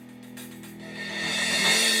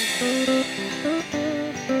Tell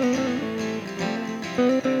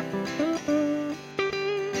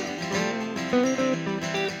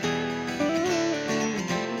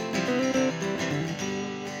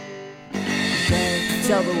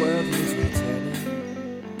the world who's returning.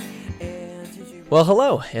 Well,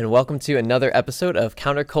 hello, and welcome to another episode of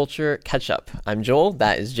Counterculture Catch Up. I'm Joel,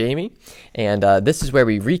 that is Jamie, and this is where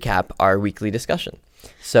we recap our weekly discussion.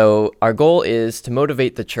 So our goal is to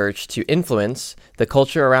motivate the church to influence the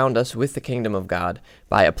culture around us with the kingdom of God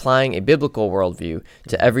by applying a biblical worldview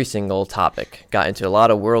to every single topic. Got into a lot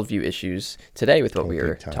of worldview issues today with what we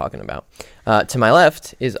were talking about. To my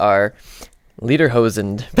left is our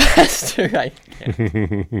Lederhosen pastor. I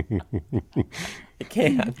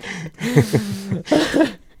can't.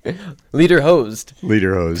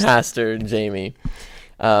 Lederhosed pastor Jamie.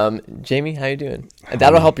 Jamie, how you doing?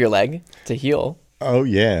 That'll help your leg to heal. Oh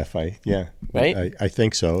yeah, right. I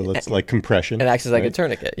think so. It's like compression. It acts as like a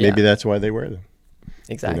tourniquet. Yeah. Maybe that's why they wear them.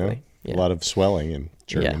 Exactly. You know? Yeah. A lot of swelling in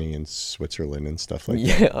Germany and Switzerland and stuff like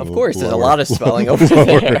that. Yeah, of course. There's a lot of swelling over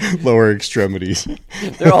there. Lower extremities.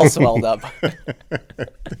 They're all swelled up.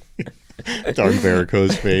 Darn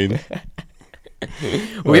varicose vein.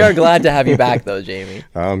 We are glad to have you back, though, Jamie.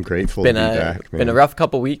 I'm grateful to be back, man. Been a rough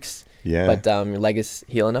couple weeks. Yeah. But your leg is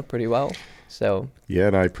healing up pretty well. So yeah,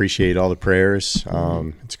 and I appreciate all the prayers.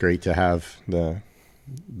 It's great to have the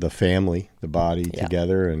family, the body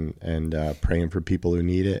together and praying for people who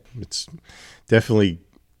need it. It's definitely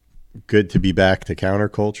good to be back to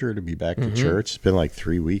Counterculture, to be back to church. It's been like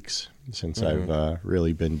 3 weeks since I've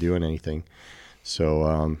really been doing anything.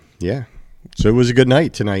 So, So it was a good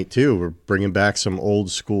night tonight, too. We're bringing back some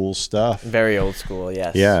old school stuff. Very old school,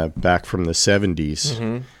 yes. Yeah, back from the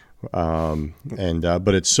 70s.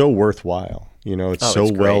 But it's so worthwhile. You know, it's so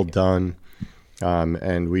well done.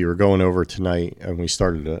 And we were going over tonight, and we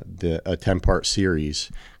started a 10-part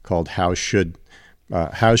series called How Should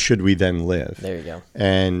We Then Live? There you go.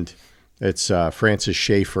 And it's Francis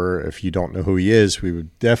Schaeffer. If you don't know who he is, we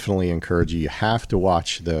would definitely encourage you. You have to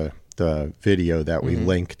watch the video that we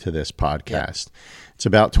link to this podcast. Yep. It's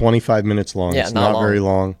about 25 minutes long. Yeah, it's not very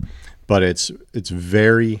long, but it's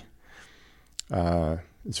very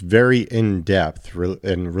in depth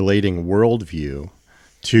in relating worldview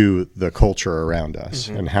to the culture around us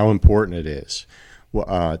and how important it is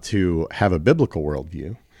to have a biblical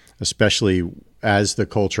worldview, especially as the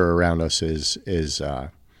culture around us is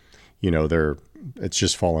it's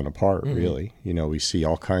just falling apart, really. You know, we see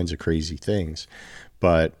all kinds of crazy things.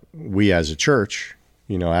 But we as a church,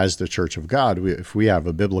 you know, as the church of God, if we have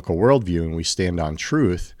a biblical worldview and we stand on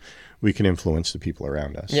truth, we can influence the people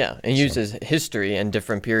around us. Yeah, and uses history and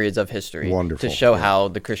different periods of history to show how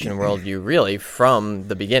the Christian worldview really, from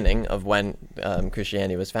the beginning of when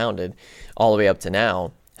Christianity was founded all the way up to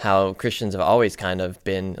now, how Christians have always kind of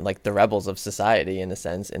been like the rebels of society, in a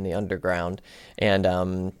sense, in the underground,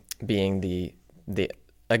 and being the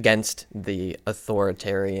against the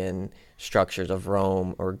authoritarian structures of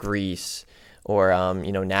Rome or Greece or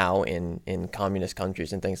now in communist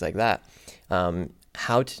countries and things like that.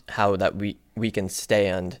 How that we can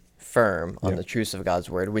stand firm on the truths of God's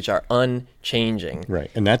word, which are unchanging. Right,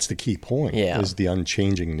 and that's the key point, is the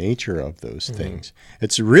unchanging nature of those things.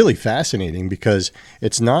 It's really fascinating because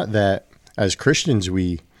it's not that as Christians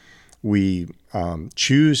we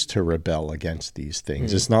choose to rebel against these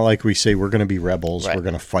things. It's not like we say we're going to be rebels, we're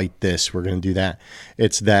going to fight this, we're going to do that.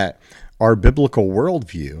 It's that our biblical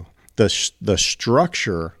worldview, the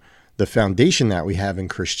structure, the foundation that we have in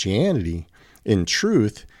Christianity, in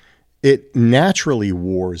truth, it naturally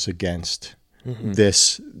wars against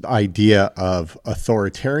this idea of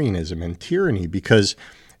authoritarianism and tyranny, because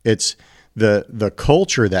it's the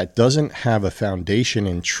culture that doesn't have a foundation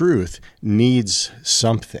in truth needs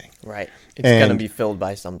something. Right. It's going to be filled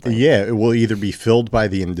by something. Yeah, it will either be filled by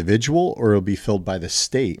the individual or it'll be filled by the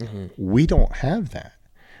state. We don't have that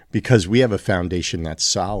because we have a foundation that's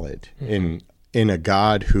solid in a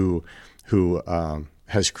God who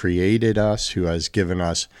has created us, who has given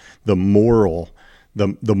us the morals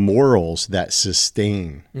that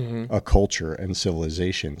sustain a culture and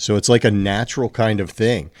civilization. So it's like a natural kind of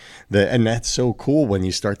thing. And that's so cool when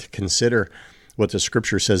you start to consider what the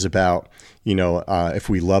scripture says about, if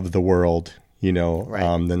we love the world, then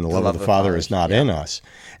the love of the Father is not in us.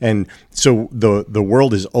 And so the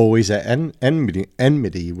world is always at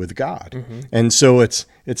enmity with God. And so it's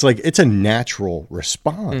like it's a natural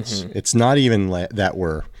response. It's not even that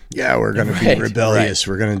we're going to be rebellious.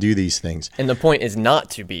 We're going to do these things. And the point is not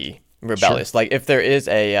to be rebellious. Sure. Like if there is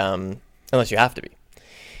unless you have to be.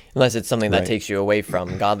 unless it's something that Right. takes you away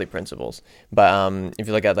from godly principles. But if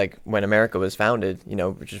you look at like when America was founded,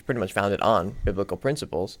 which is pretty much founded on biblical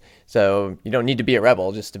principles, so you don't need to be a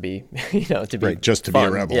rebel just to be, to be Right, just to be a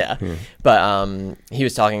fun. rebel. Yeah. Yeah. But he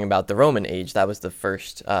was talking about the Roman age. That was the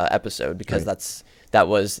first episode because Right. that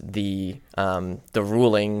was the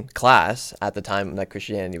ruling class at the time that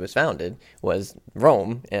Christianity was founded was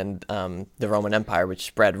Rome and the Roman Empire, which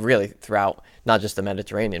spread really throughout not just the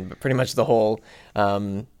Mediterranean, but pretty much the whole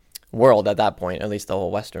world at that point, at least the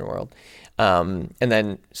whole Western world. And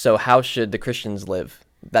then, so how should the Christians live?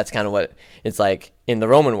 That's kind of what it's like in the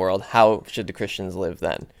Roman world. How should the Christians live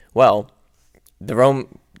then? Well, the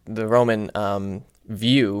Roman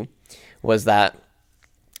view was that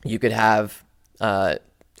you could have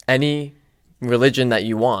any religion that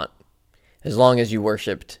you want as long as you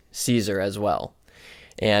worshipped Caesar as well.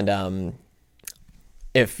 And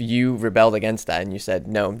if you rebelled against that and you said,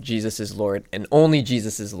 no, Jesus is Lord and only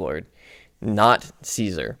Jesus is Lord, not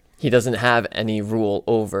Caesar, he doesn't have any rule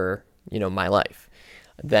over, my life,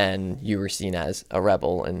 then you were seen as a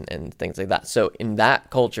rebel and things like that. So in that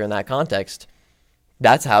culture, in that context,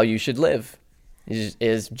 that's how you should live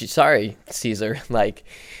is sorry, Caesar. Like,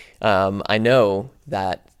 I know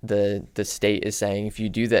that the state is saying if you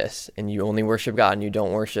do this and you only worship God and you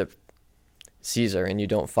don't worship Caesar and you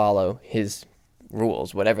don't follow his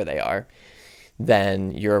rules, whatever they are,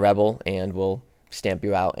 then you're a rebel and we'll stamp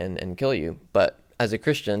you out and kill you. But as a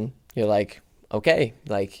Christian, you're like, okay,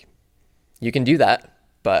 like you can do that,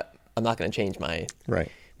 but I'm not going to change my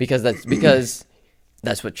Right. because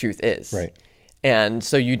that's what truth is. Right. And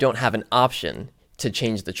so you don't have an option to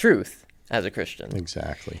change the truth as a Christian.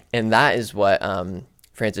 Exactly. And that is what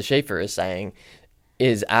Francis Schaeffer is saying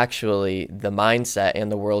is actually the mindset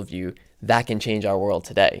and the worldview that can change our world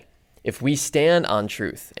today. If we stand on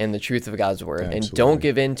truth and the truth of God's word and Absolutely. don't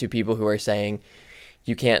give in to people who are saying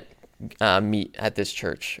you can't meet at this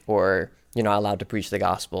church or you're not allowed to preach the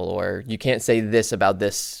gospel or you can't say this about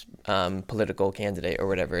this political candidate or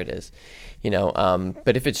whatever it is,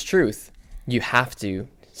 but if it's truth, you have to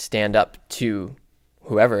stand up to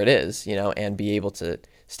whoever it is, and be able to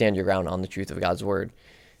stand your ground on the truth of God's word.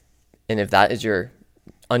 And if that is your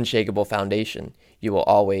unshakable foundation, you will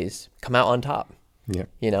always come out on top, Yeah.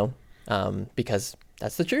 Because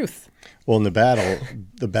that's the truth. Well, in the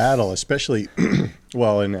battle, especially,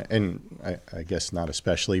 well, and I guess not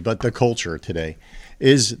especially, but the culture today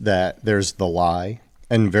is that there's the lie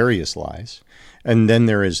and various lies, and then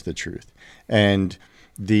there is the truth. And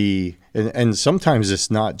and sometimes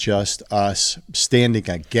it's not just us standing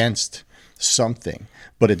against something,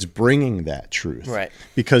 but it's bringing that truth. Right.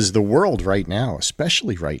 Because the world right now,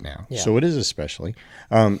 especially right now, Yeah. so it is especially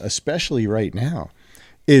right now,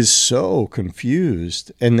 is so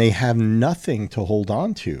confused and they have nothing to hold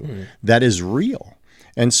on to that is real.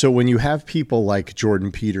 And so when you have people like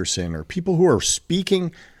Jordan Peterson or people who are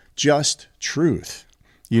speaking just truth,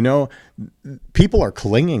 people are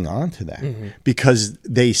clinging on to that because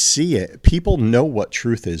they see it. People know what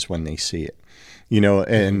truth is when they see it,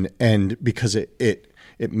 and because it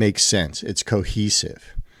makes sense. It's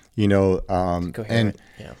cohesive, Coherent. and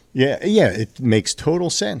yeah. yeah, it makes total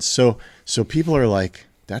sense. So people are like,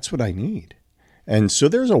 that's what I need. And so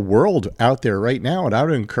there's a world out there right now, and I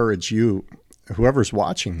would encourage you, whoever's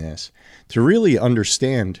watching this, to really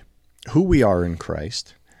understand who we are in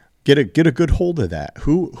Christ. Get a good hold of that.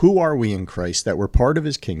 Who are we in Christ? That we're part of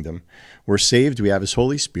his kingdom. We're saved. We have his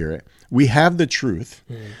Holy Spirit. We have the truth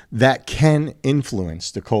that can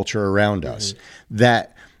influence the culture around us.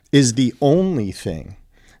 That is the only thing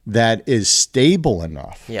that is stable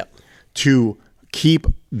enough Yep. to keep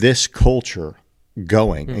this culture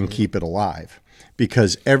going and keep it alive,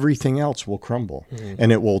 because everything else will crumble,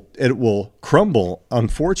 and it will crumble,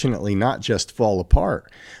 unfortunately, not just fall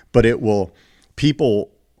apart, but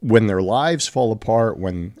people, when their lives fall apart,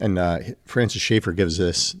 Francis Schaeffer gives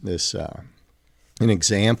this an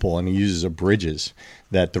example, and he uses of bridges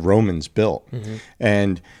that the Romans built,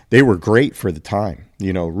 and they were great for the time,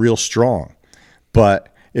 real strong, but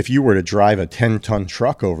if you were to drive a 10-ton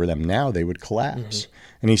truck over them now, they would collapse.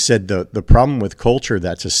 And he said the problem with culture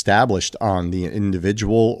that's established on the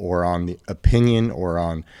individual or on the opinion or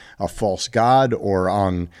on a false god or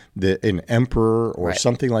on an emperor or Right.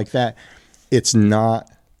 something like that,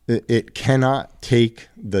 it cannot take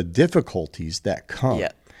the difficulties that come.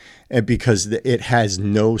 Yeah. And because it has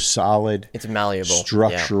no solid It's malleable.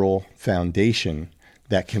 structural foundation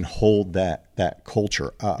that can hold that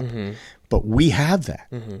culture up. But we have that.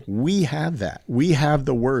 We have that. We have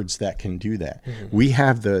the words that can do that. We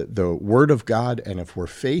have the word of God, and if we're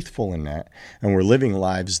faithful in that, and we're living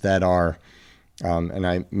lives that are, and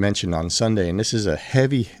I mentioned on Sunday, and this is a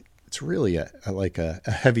heavy it's really a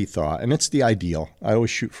heavy thought, and it's the ideal. I always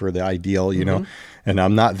shoot for the ideal, you know, and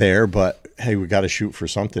I'm not there, but hey, we got to shoot for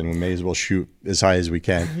something. We may as well shoot as high as we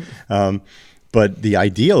can. But the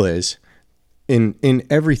ideal is in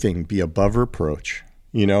everything, be above reproach,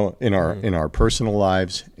 you know, in our personal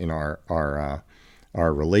lives, in our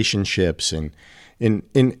relationships, and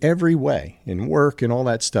in every way, in work and all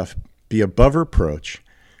that stuff, be above reproach.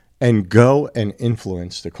 And go and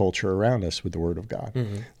influence the culture around us with the Word of God.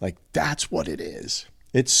 Like, that's what it is.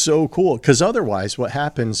 It's so cool. Because otherwise, what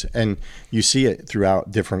happens, and you see it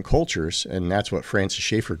throughout different cultures, and that's what Francis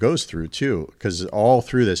Schaeffer goes through too. Because all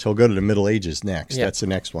through this, he'll go to the Middle Ages next. Yeah. That's the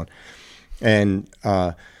next one. And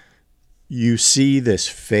you see this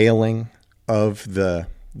failing of the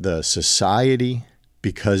society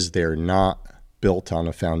because they're not built on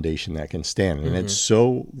a foundation that can stand. And it's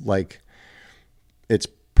so like, it's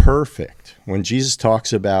perfect when Jesus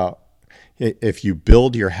talks about if you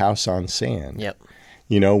build your house on sand. Yep.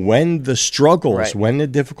 You know, when the struggles, Right. when the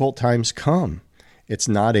difficult times come, it's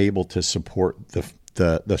not able to support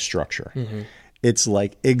the structure. It's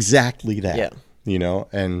like exactly that. Yeah. You know,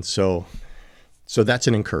 and so that's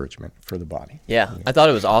an encouragement for the body. Yeah, I thought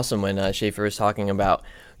it was awesome when Schaefer was talking about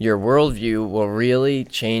your worldview will really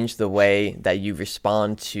change the way that you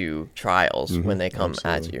respond to trials when they come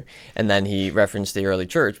at you. And then he referenced the early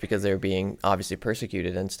church because they were being obviously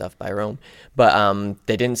persecuted and stuff by Rome. But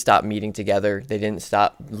they didn't stop meeting together. They didn't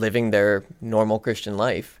stop living their normal Christian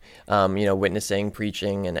life, you know, witnessing,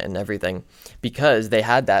 preaching, and everything, because they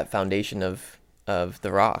had that foundation of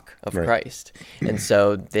the rock of Right. Christ. And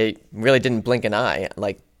so they really didn't blink an eye,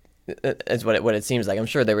 like, is what it seems like. I'm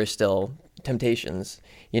sure there were still temptations,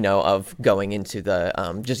 you know, of going into the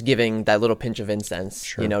just giving that little pinch of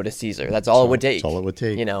incense, you know, to Caesar. That's all it would take. That's all it would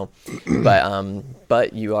take. You know,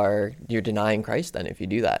 but you're denying Christ then if you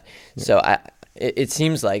do that. Yeah. So it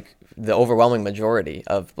seems like the overwhelming majority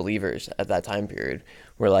of believers at that time period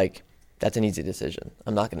were like, that's an easy decision.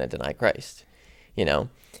 I'm not going to deny Christ, you know,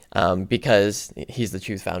 because he's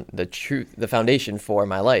the foundation for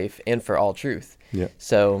my life and for all truth. Yeah.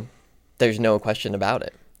 So there's no question about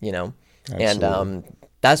it, you know. Absolutely. And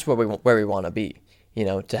that's where we want to be, you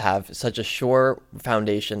know, to have such a sure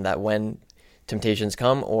foundation that when temptations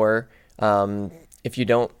come, or if you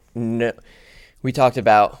don't know, we talked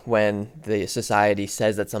about when the society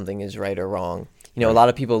says that something is right or wrong. You know, a lot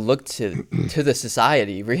of people look to the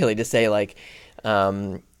society really to say, like,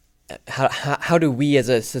 how do we as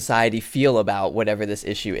a society feel about whatever this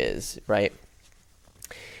issue is, right?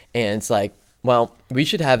 And it's like, well, we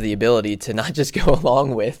should have the ability to not just go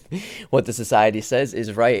along with what the society says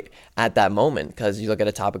is right at that moment, because you look at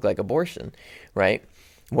a topic like abortion, right,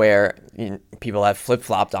 where people have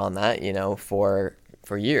flip-flopped on that, you know, for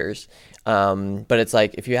years. But it's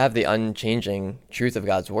like, if you have the unchanging truth of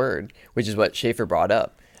God's word, which is what Schaeffer brought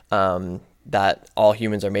up, that all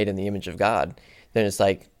humans are made in the image of God, then it's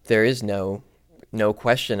like there is no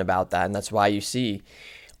question about that. And that's why you see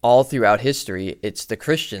all throughout history, it's the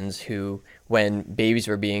Christians who, when babies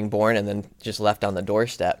were being born and then just left on the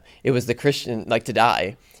doorstep, it was the Christian, like, to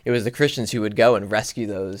die. It was the Christians who would go and rescue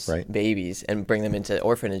those babies and bring them into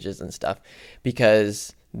orphanages and stuff,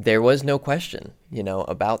 because there was no question, you know,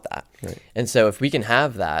 about that. Right. And so if we can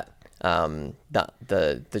have that,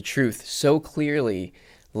 the truth so clearly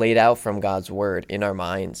laid out from God's word in our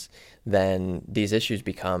minds, then these issues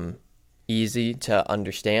become easy to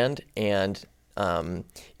understand and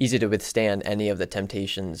easy to withstand any of the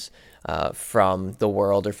temptations from the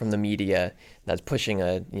world or from the media that's pushing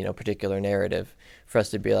a particular narrative, for us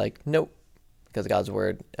to be like, nope, because God's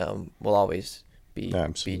word will always be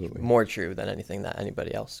more true than anything that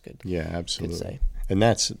anybody else could. Yeah, absolutely. Could say. And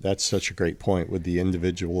that's such a great point with the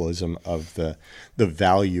individualism of the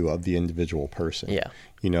value of the individual person. Yeah.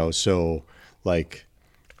 You know, so like,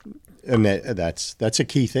 and that's a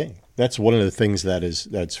key thing. That's one of the things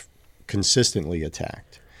that's consistently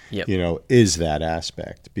attacked. Yep. You know, is that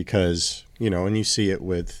aspect, because, you know, and you see it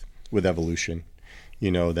with evolution,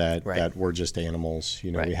 you know, that we're just animals,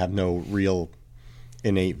 you know, we have no real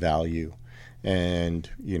innate value. And,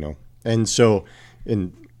 you know, and so,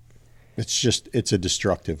 it's a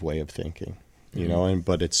destructive way of thinking, you know,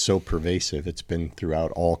 but it's so pervasive. It's been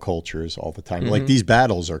throughout all cultures all the time. Like, these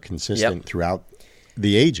battles are consistent throughout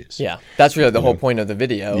the ages. Yeah. That's really the whole point of the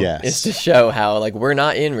video, is to show how, like, we're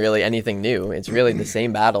not in really anything new. It's really the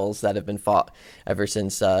same battles that have been fought ever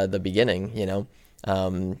since the beginning, you know.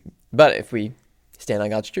 But if we stand on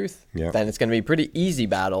God's truth, then it's going to be a pretty easy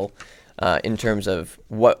battle in terms of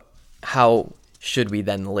how should we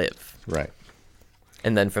then live. Right.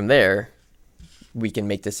 And then from there, we can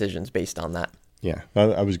make decisions based on that. Yeah,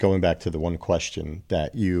 I was going back to the one question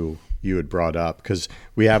that you had brought up, because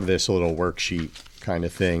we have this little worksheet kind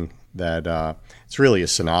of thing that it's really a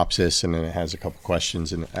synopsis, and then it has a couple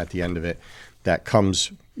questions at the end of it that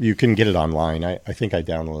comes. You can get it online. I think I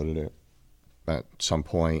downloaded it at some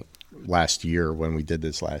point last year when we did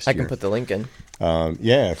this last year. I can put the link in.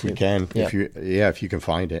 Yeah, if we can. Yeah. If you can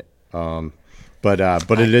find it. But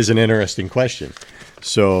it is an interesting question.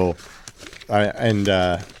 So,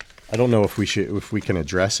 I don't know if we can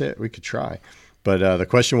address it. We could try. But the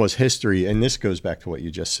question was history, and this goes back to what you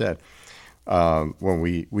just said. When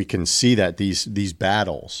we can see that these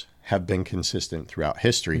battles have been consistent throughout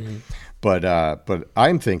history, but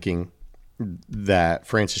I'm thinking that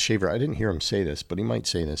Francis Schaeffer, I didn't hear him say this, but he might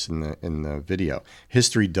say this in the video.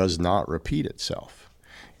 History does not repeat itself.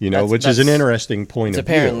 Which is an interesting point of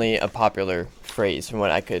view. It's apparently a popular phrase from what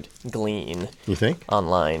I could glean. You think?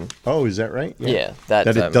 Online. Oh, is that right? Yeah. That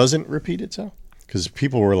it doesn't repeat itself? Because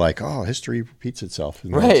people were like, "Oh, history repeats itself."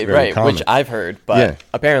 And that's right, very common. which I've heard, but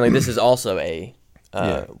apparently this is also a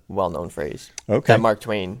well-known phrase that Mark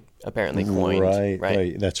Twain apparently coined.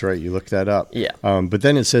 Right. That's right. You looked that up. Yeah. But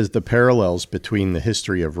then it says the parallels between the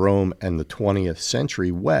history of Rome and the 20th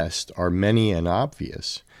century West are many and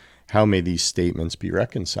obvious. How may these statements be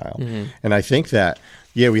reconciled? And I think that,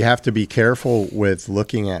 we have to be careful with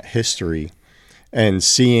looking at history and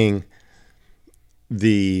seeing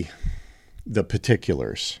the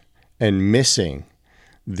particulars and missing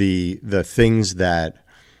the things that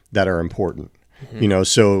are important.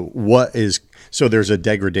 So there's a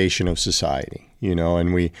degradation of society,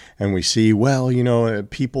 and we see,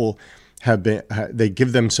 people they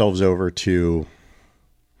give themselves over to,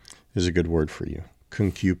 is a good word for you,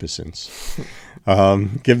 concupiscence.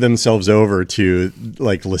 Give themselves over to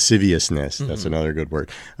like lasciviousness. That's another good word.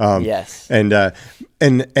 Yes. And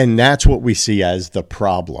that's what we see as the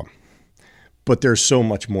problem. But there's so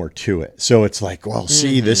much more to it. So it's like, well,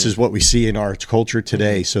 see, this is what we see in our culture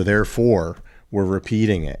today. So therefore, we're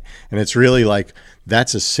repeating it. And it's really like,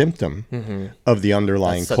 that's a symptom of the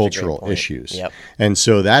underlying cultural issues. Yep. And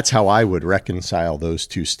so that's how I would reconcile those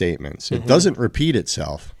two statements. It doesn't repeat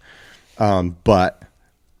itself. But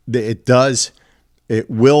it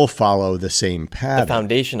will follow the same pattern. The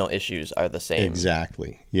foundational issues are the same.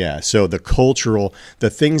 Exactly. Yeah. So the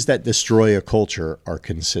things that destroy a culture are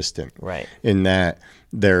consistent. Right. In that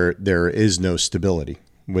there is no stability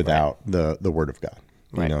without the Word of God.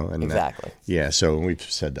 Right. And exactly. So we've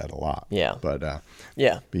said that a lot. Yeah. But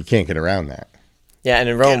you can't get around that. Yeah, and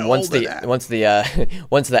in Rome, once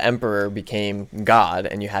the emperor became God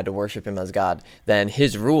and you had to worship him as God, then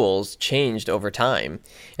his rules changed over time,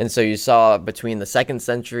 and so you saw between the 2nd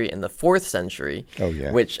century and the 4th century. Oh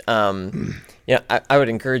yeah. Which I would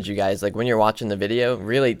encourage you guys, like when you're watching the video,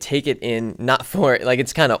 really take it in. Not for like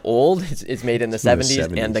it's kind of old. It's made in the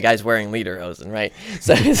 70s, and the guy's wearing lederhosen, right?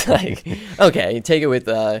 So it's like okay, take it with.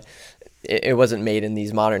 It wasn't made in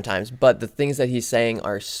these modern times, but the things that he's saying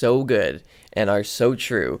are so good and are so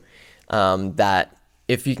true that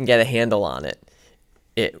if you can get a handle on it,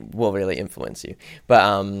 it will really influence you.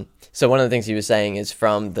 But so one of the things he was saying is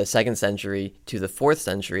from the 2nd century to the 4th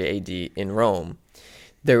century AD in Rome,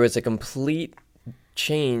 there was a complete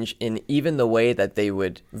change in even the way that they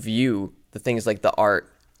would view the things like the art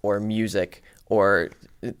or music or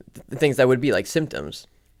things that would be like symptoms.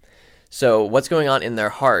 So what's going on in their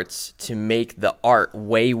hearts to make the art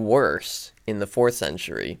way worse in the 4th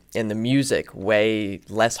century and the music way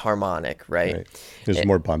less harmonic, right? It was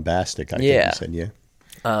more bombastic, I think you said,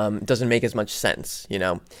 doesn't make as much sense,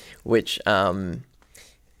 which what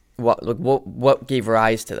gave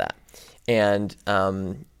rise to that? And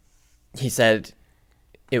he said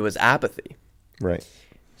it was apathy. Right.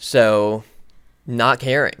 So not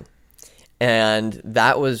caring. And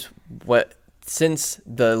that was what, since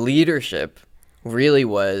the leadership really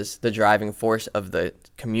was the driving force of the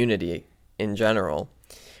community in general,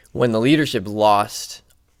 when the leadership lost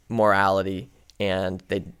morality and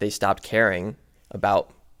they stopped caring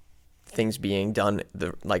about things being done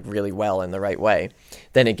really well in the right way,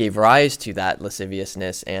 then it gave rise to that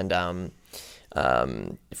lasciviousness and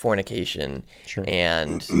fornication. Sure.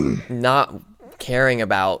 And not caring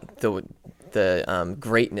about the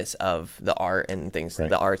greatness of the art and things,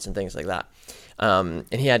 the arts and things like that. And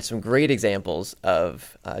he had some great examples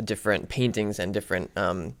of different paintings and different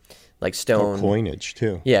like stone coinage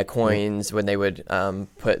too. Yeah, coins when they would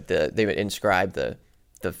they would inscribe the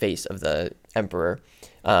face of the emperor.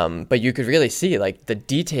 But you could really see like the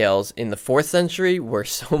details in the 4th century were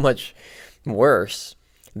so much worse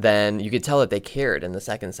than you could tell that they cared in the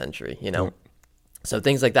 2nd century, So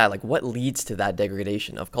things like that, like what leads to that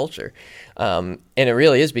degradation of culture? And it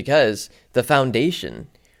really is because the foundation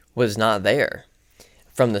was not there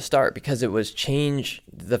from the start, because it was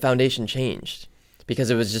the foundation changed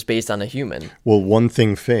because it was just based on a human. Well, one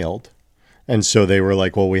thing failed. And so they were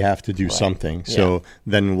like, well, we have to do something. So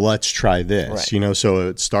then let's try this, so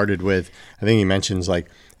it started with, I think he mentions like,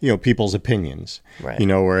 people's opinions,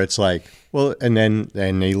 where it's like, well, and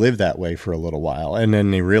they lived that way for a little while. And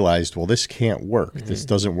then they realized, well, this can't work. Mm-hmm. This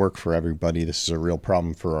doesn't work for everybody. This is a real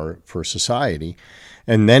problem for society.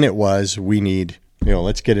 And then it was, we need,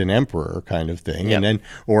 let's get an emperor kind of thing. Yep. And then,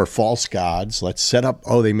 or false gods, let's set up,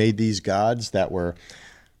 they made these gods that were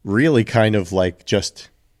really kind of like just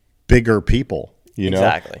bigger people,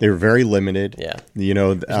 Exactly. They were very limited. Yeah.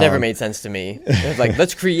 It never made sense to me. It was like,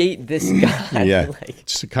 let's create this guy. Yeah.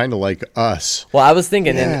 It's kind of like us. Well, I was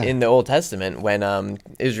thinking in the Old Testament when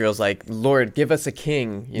Israel's like, Lord, give us a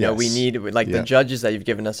king. We need, the judges that you've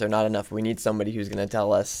given us are not enough. We need somebody who's going to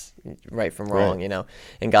tell us right from wrong,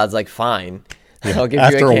 And God's like, fine. I'll give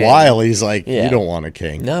After you a king. a while, he's like, you don't want a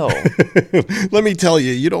king. No. Let me tell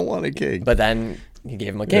you, you don't want a king. But then he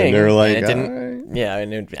gave him a king. And they're like, and it didn't,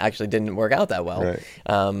 and it actually didn't work out that well.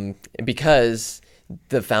 Right. Because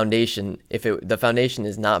the foundation, the foundation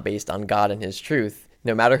is not based on God and his truth,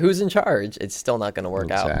 no matter who's in charge, it's still not going to work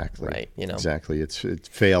out. Right. Exactly. It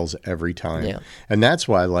fails every time. Yeah. And that's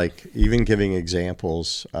why, like, even giving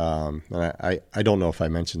examples, and I don't know if I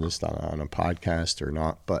mentioned this on a podcast or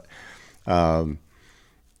not, but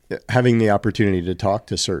having the opportunity to talk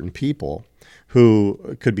to certain people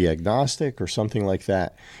who could be agnostic or something like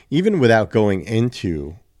that, even without going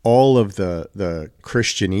into all of the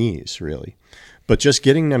Christianese, really, but just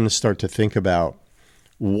getting them to start to think about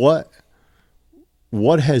what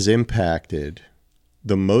has impacted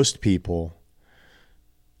the most people,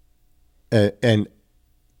 and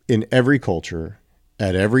in every culture,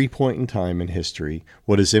 at every point in time in history,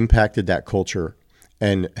 what has impacted that culture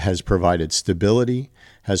and has provided stability,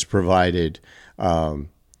 has provided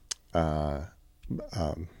has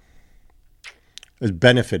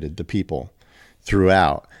benefited the people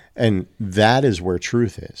throughout. And that is where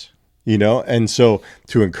truth is, And so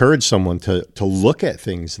to encourage someone to look at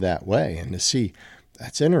things that way and to see,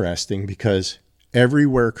 that's interesting, because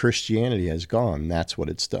everywhere Christianity has gone, that's what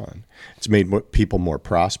it's done. It's made people more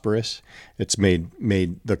prosperous. It's made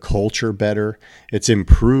the culture better. It's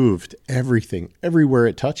improved everything, everywhere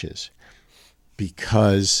it touches,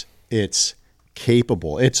 because it's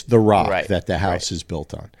capable. It's the rock that the house is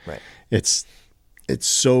built on. Right. It's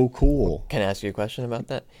so cool. Can I ask you a question about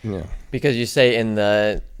that? Yeah. Because you say in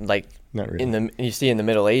the Not really. you see in the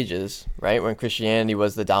Middle Ages, right, when Christianity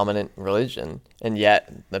was the dominant religion, and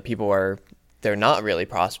yet the people they're not really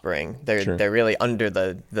prospering. They're really under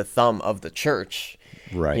the thumb of the church.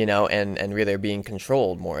 Right. And really are being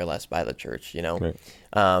controlled more or less by the church, Right.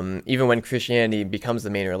 Even when Christianity becomes the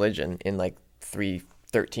main religion in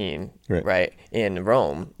 313, right, in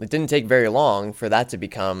Rome, it didn't take very long for that to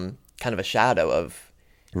become kind of a shadow of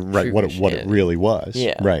what it really was.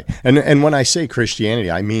 Yeah. Right. And when I say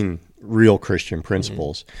Christianity, I mean real Christian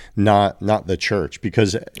principles, not the church,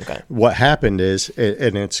 because what happened is,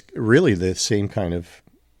 and it's really the same kind of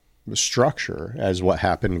structure as what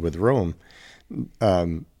happened with Rome.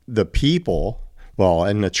 The people,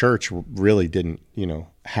 and the church really didn't,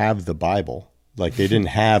 have the Bible. Like they didn't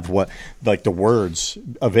have the words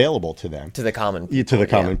available to them, to the common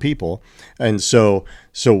people. And so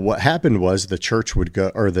what happened was the church would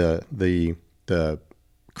go, or the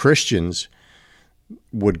Christians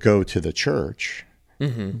would go to the church,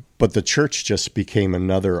 but the church just became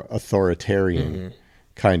another authoritarian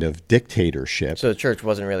kind of dictatorship. So the church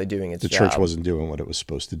wasn't really doing its job. The church wasn't doing what it was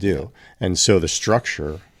supposed to do. And so the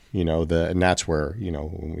structure, and that's where,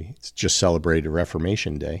 when we just celebrated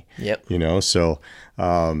Reformation Day, so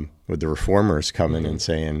with the reformers coming and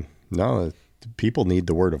saying, no, people need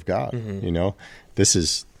the word of God, this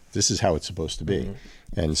is how it's supposed to be.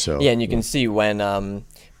 And so, and you can see when,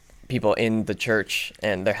 people in the church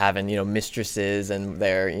and they're having, mistresses and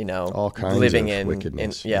they're, all kinds living of in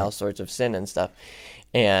wickedness. all sorts of sin and stuff.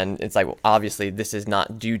 And it's like, well, obviously this is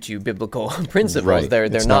not due to biblical principles. Right. They're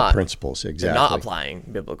it's not principles. Exactly. They're not applying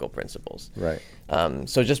biblical principles. Right.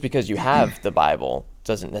 So just because you have the Bible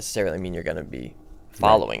doesn't necessarily mean you're going to be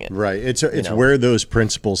following it. Right. It's where those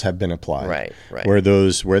principles have been applied. Right. Where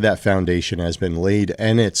that foundation has been laid,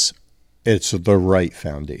 and it's the right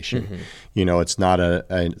foundation. It's not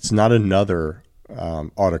another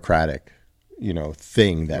autocratic,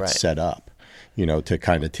 thing that's set up, to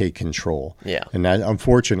kind of take control. Yeah. And that,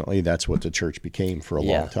 unfortunately, that's what the church became for a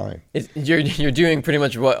long time. You're doing pretty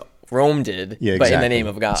much what Rome did, Yeah, but exactly. in the name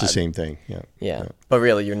of God. It's the same thing. Yeah. Yeah. But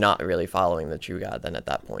really, you're not really following the true God then at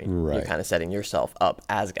that point. Right. You're kind of setting yourself up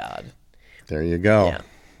as God. There you go. Yeah.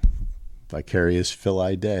 Vicarious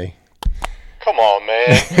Filii Dei. Come on,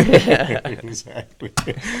 man. Exactly.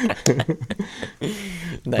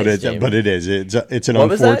 Nice, James. But it is. It's an What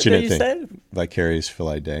was that unfortunate you thing. said? Vicarious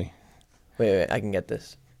Filii Dei. Wait, I can get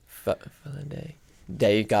this. Philly Day.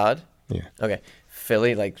 Day God? Yeah. Okay.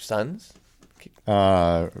 Philly, like sons?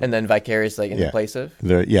 Uh, And then vicarious, like in the yeah. place of?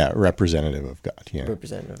 Representative of God. Yeah.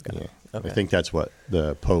 Representative of God. Yeah. Okay. I think that's what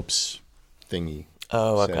the Pope's thingy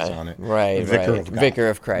Oh, says okay. on it. Right, Vicar right. of God. Vicar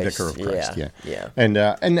of Christ. Vicar of Christ. Yeah, Yeah.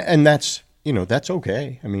 yeah. And that's that's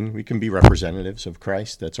okay. I mean, we can be representatives of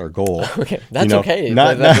Christ. That's our goal. Okay, that's know, okay.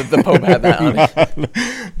 not- the Pope had that on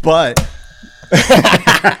it. But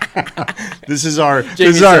this is our. This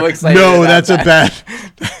Jamie's is our. so excited No, about that's that. a bad.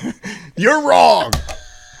 You're wrong.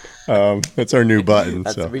 That's our new button.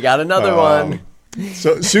 So We got another one.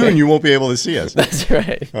 so soon you won't be able to see us. That's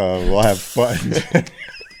right. We'll have buttons.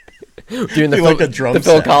 Doing the Be like a drum the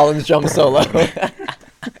Phil set. Collins jump solo.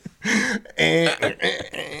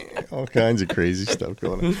 All kinds of crazy stuff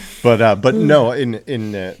going on. But no, in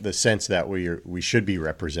the sense that we should be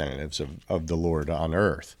representatives of the Lord on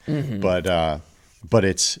earth. Mm-hmm. But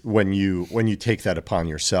it's when you take that upon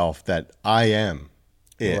yourself that I am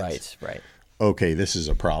it. Right. Okay, this is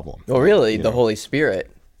a problem. Well, really, the know. Holy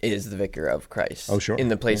Spirit is the vicar of Christ. Oh, sure. In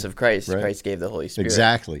the place of Christ, Right. Christ gave the Holy Spirit.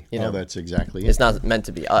 Exactly. You know, That's exactly it. it's not meant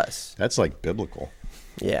to be us. That's like biblical.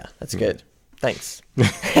 Yeah, that's good. Thanks.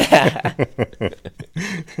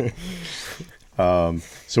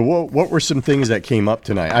 So what were some things that came up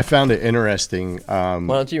tonight? I found it interesting. Why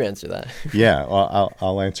don't you answer that? Yeah,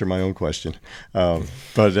 I'll answer my own question.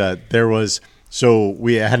 But there was, so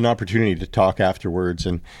we had an opportunity to talk afterwards,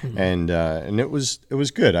 and it was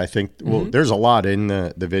good. I think there's a lot in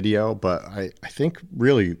the video, but I think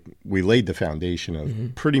really we laid the foundation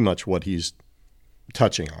of pretty much what he's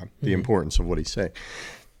touching on, the importance of what he's saying.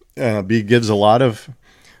 He gives a lot of.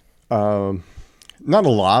 Not a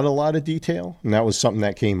lot of detail, and that was something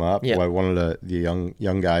that came up by one of the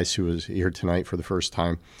young guys who was here tonight for the first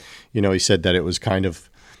time. He said that it was kind of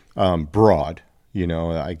broad.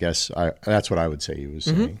 I guess that's what I would say he was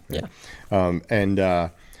saying. Yeah. And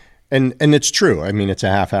it's true. I mean, it's a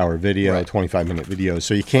half-hour video, Right. 25-minute video,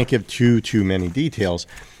 so you can't give too many details.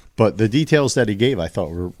 But the details that he gave, I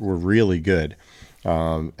thought were really good.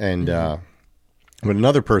 But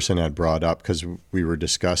another person had brought up, because we were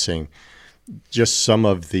discussing just some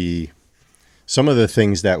of the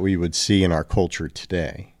things that we would see in our culture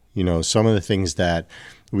today. Some of the things that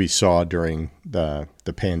we saw during the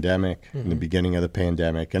pandemic, in the beginning of the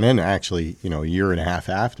pandemic, and then actually, a year and a half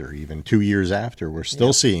after, even 2 years after, we're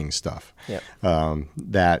still seeing stuff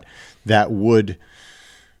that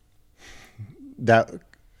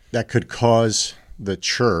could cause the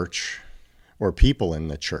church or people in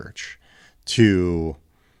the church to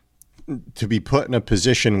be put in a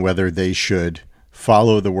position whether they should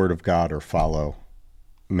follow the word of God or follow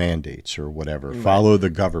mandates or whatever, follow the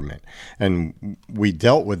government. And we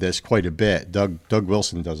dealt with this quite a bit. Doug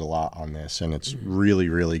Wilson does a lot on this, and it's really,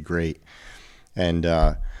 really great. And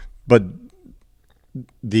but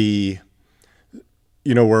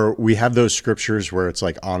where we have those scriptures where it's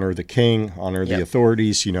like honor the king, honor the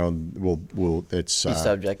authorities, it's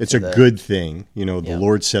subject it's to a good thing. The Yep.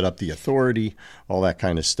 Lord set up the authority, all that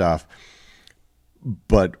kind of stuff.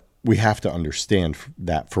 But we have to understand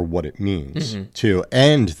that for what it means too,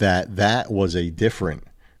 and that was a different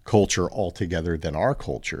culture altogether than our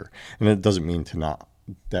culture. And it doesn't mean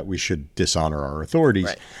that we should dishonor our authorities,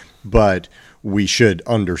 Right. but we should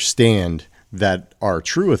understand that our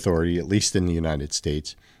true authority, at least in the United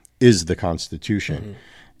States, is the Constitution.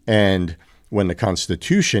 And when the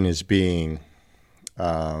Constitution is being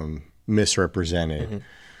misrepresented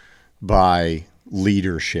by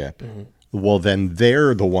leadership, well, then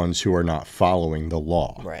they're the ones who are not following the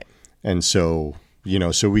law. Right. And so,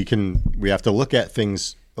 so we have to look at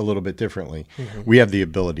things a little bit differently. We have the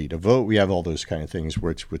ability to vote. We have all those kind of things,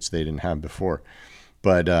 which they didn't have before.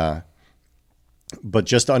 But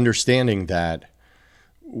just understanding that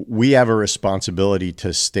we have a responsibility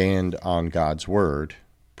to stand on God's word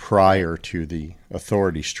prior to the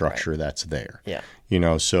authority structure that's there. Yeah.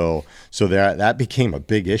 So that became a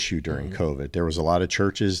big issue during COVID. There was a lot of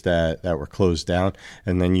churches that were closed down,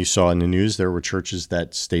 and then you saw in the news there were churches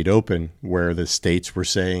that stayed open where the states were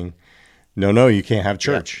saying, no, you can't have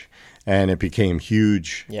church. And it became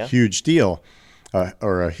huge deal,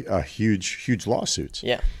 or a huge lawsuits.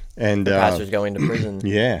 Yeah. And Pastors going to prison.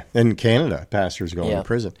 yeah, in Canada, pastors going to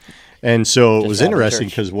prison. And so it was have a interesting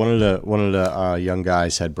church. because one of the young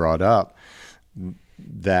guys had brought up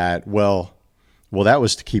that well that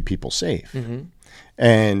was to keep people safe,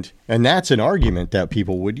 and that's an argument that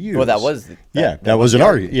people would use. Well, that was that was an the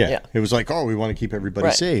argument. Yeah. yeah. It was like, oh, we want to keep everybody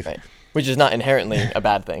Right, safe. right. Which is not inherently a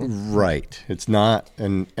bad thing. Right. It's not,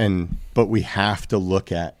 but we have to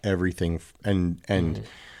look at everything and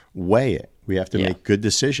weigh it. We have to Yeah. make good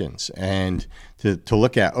decisions and to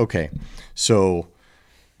look at, okay, so,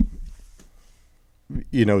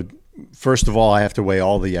 first of all, I have to weigh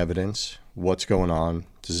all the evidence. What's going on?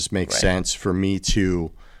 Does this make sense for me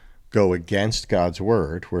to go against God's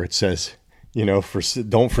word where it says,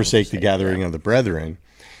 don't forsake the gathering of the brethren?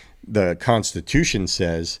 The Constitution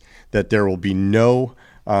says that there will be no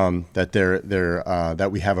that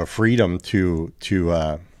we have a freedom to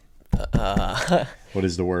what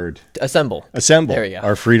is the word? Assemble. There you go.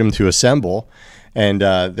 Our freedom to assemble, and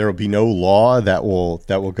there will be no law that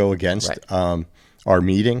will go against our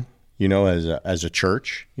meeting. As a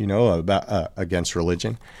church, about against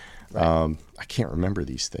religion. Right. I can't remember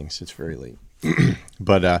these things. It's very late,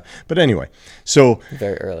 but anyway, so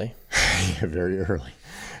Very early. yeah, very early.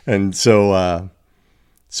 And so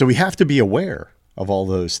we have to be aware of all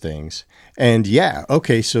those things. And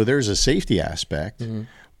so there's a safety aspect,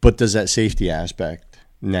 but does that safety aspect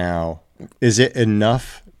now, is it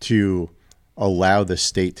enough to allow the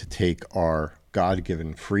state to take our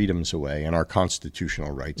God-given freedoms away and our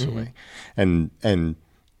constitutional rights away? And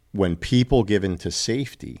when people give into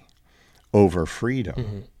safety over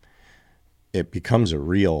freedom, it becomes a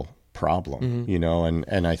real problem,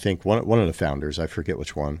 and I think one of the founders, I forget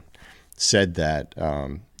which one, said that,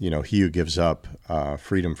 he who gives up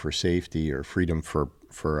freedom for safety or freedom for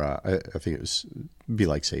I think it was be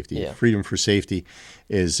like safety. Yeah. Freedom for safety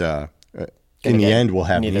is in the end we'll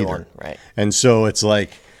have neither. one, right? And so it's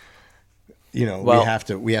like, Well-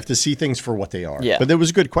 we have to see things for what they are. Yeah. But it was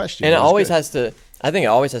a good question. And It it was always good. has to. I think it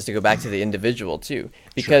always has to go back to the individual too,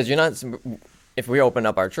 because you're not. If we open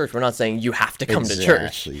up our church, we're not saying you have to come to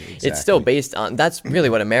church. Exactly. It's still based on. That's really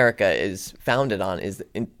what America is founded on: is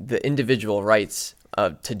the individual rights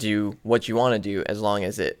to do what you want to do, as long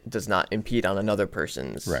as it does not impede on another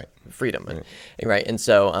person's freedom, right? And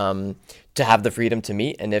so, to have the freedom to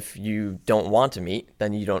meet, and if you don't want to meet,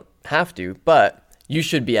 then you don't have to, but. You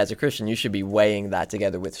should be, as a Christian, you should be weighing that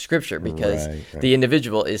together with Scripture, because the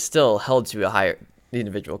individual is still held to the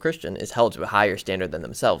individual Christian is held to a higher standard than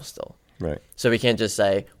themselves still. Right. So we can't just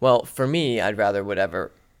say, well, for me, I'd rather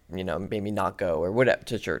whatever, maybe not go or whatever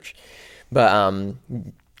to church. But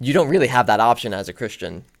you don't really have that option as a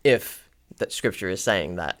Christian if that Scripture is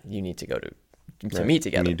saying that you need to go to meet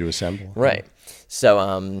together. You need to assemble. Right.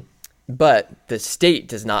 So, but the state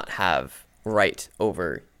does not have right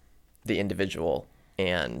over the individual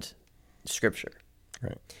and Scripture.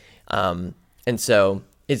 Right. And so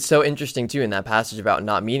it's so interesting too in that passage about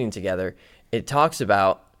not meeting together. It talks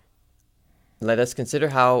about, let us consider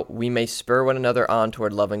how we may spur one another on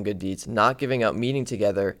toward love and good deeds, not giving up meeting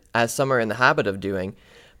together as some are in the habit of doing,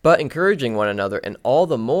 but encouraging one another, and all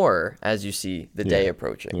the more as you see the day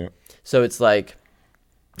approaching. Yeah. So it's like,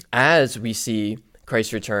 as we see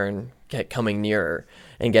Christ's return coming nearer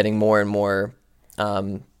and getting more and more,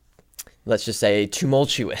 let's just say,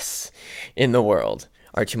 tumultuous in the world.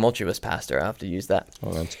 Our tumultuous pastor, I have to use that.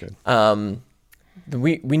 Oh, that's good.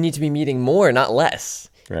 We need to be meeting more, not less.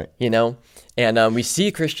 Right. And we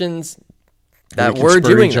see Christians that we can were spur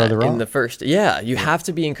doing each that other in on. the first. Yeah, you have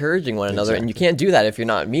to be encouraging one another, and you can't do that if you're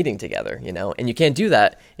not meeting together. And you can't do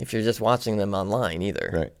that if you're just watching them online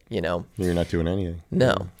either. Right. You're not doing anything.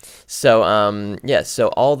 No. So so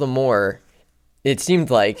all the more, it seemed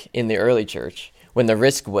like in the early church, when the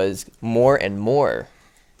risk was more and more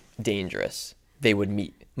dangerous, they would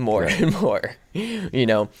meet more and more,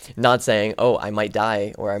 not saying, oh, I might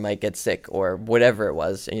die or I might get sick or whatever it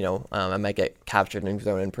was, I might get captured and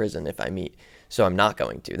thrown in prison if I meet, so I'm not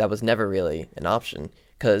going to. That was never really an option,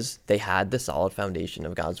 because they had the solid foundation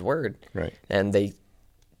of God's word. Right. And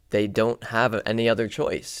they don't have any other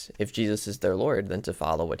choice, if Jesus is their Lord, than to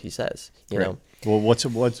follow what he says, know. Well,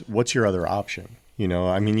 what's your other option?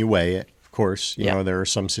 You weigh it, of course. There are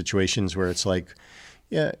some situations where it's like,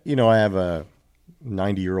 I have a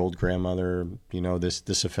 90-year-old grandmother,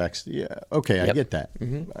 this affects, I get that.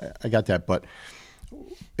 I got that. But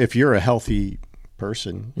if you're a healthy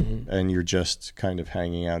person and you're just kind of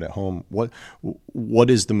hanging out at home, what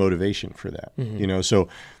is the motivation for that? So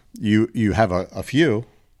you have a few.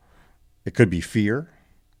 It could be fear,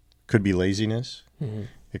 could be laziness,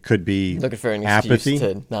 it could be looking for an apathy, excuse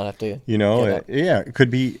to not have to. it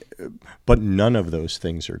could be, but none of those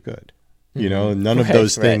things are good. You know, none of Right,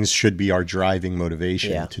 those right. things should be our driving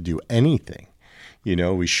motivation Yeah. to do anything. You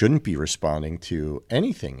know, we shouldn't be responding to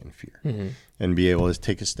anything in fear and be able to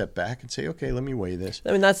take a step back and say, okay, let me weigh this.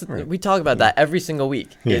 I mean, we talk about that every single week,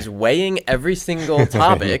 is weighing every single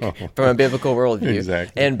topic from a biblical worldview.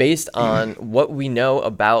 Exactly. And based on what we know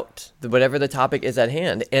about whatever the topic is at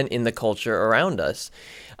hand and in the culture around us.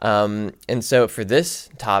 And so for this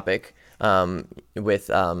topic, with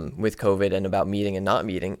COVID and about meeting and not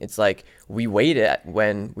meeting, it's like we weighed it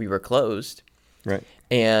when we were closed, Right.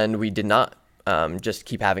 and we did not just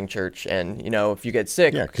keep having church. And, you know, if you get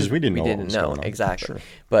sick, Yeah, 'cause we didn't know what was going on. exactly. Sure.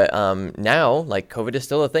 But now, like, COVID is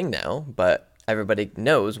still a thing now, but everybody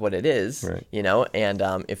knows what it is, Right. you know, and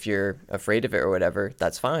if you're afraid of it or whatever,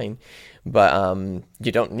 that's fine. But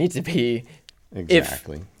you don't need to be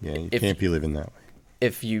Exactly. You if- can't be living that way.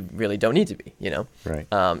 if you really don't need to be, you know. Right.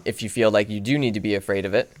 If you feel like you do need to be afraid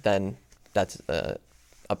of it, then that's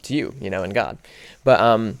up to you, you know, and God. But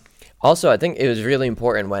also, I think it was really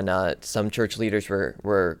important when some church leaders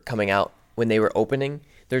were coming out when they were opening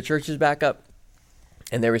their churches back up,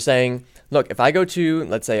 and they were saying, look, if I go to,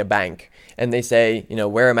 let's say, a bank, and they say, you know,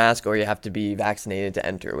 wear a mask or you have to be vaccinated to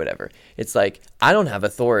enter or whatever, it's like, I don't have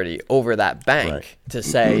authority over that bank Right. to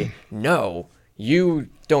say, no, you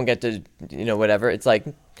don't get to, you know, whatever. It's like,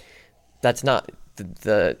 that's not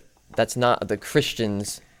that's not the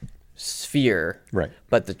Christian's sphere, Right.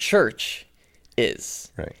 but the church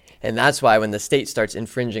is. Right. And that's why when the state starts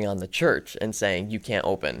infringing on the church and saying you can't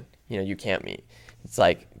open, you know, you can't meet, it's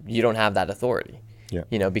like you don't have that authority. Yeah.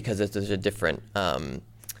 You know, because there's a different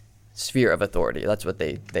sphere of authority. That's what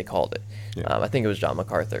they called it. Yeah. I think it was John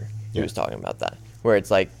MacArthur. He Yeah. was talking about that, where it's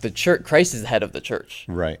like the church, Christ is the head of the church.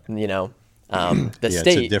 Right. You know, the Yeah,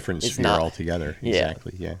 state it's a different is sphere not. altogether. Yeah.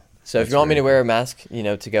 Exactly. Yeah. So if That's you want me to very- wear a mask, you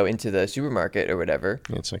know, to go into the supermarket or whatever,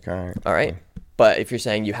 It's like, all all right. But if you're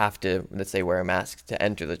saying you have to, let's say, wear a mask to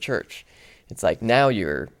enter the church, it's like now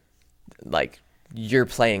you're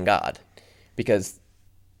playing God, because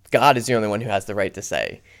God is the only one who has the right to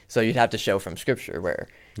say. So you'd have to show from Scripture where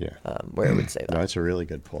Yeah. where it would say No, that. that's a really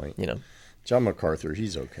good point. You know, John MacArthur,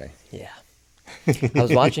 he's okay. yeah. I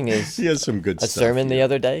was watching his He has some good a stuff. sermon the yeah.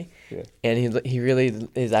 other day, Yeah. and he really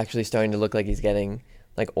is actually starting to look like he's getting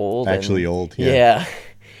like old. Actually and, old, yeah.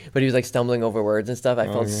 But he was like stumbling over words and stuff. I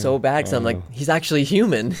felt yeah. so bad because I'm like, he's actually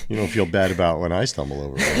human. You don't feel bad about when I stumble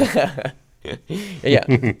over it. Yeah.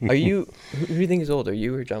 Are you? Who do you think is older,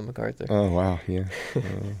 you or John MacArthur? Oh, wow. Yeah.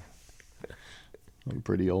 I'm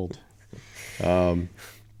pretty old.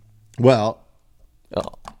 Well, Oh,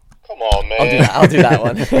 Come on, man. I'll do that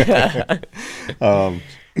one.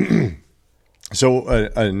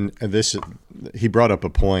 so this he brought up a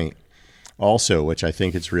point also, which I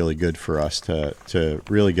think it's really good for us to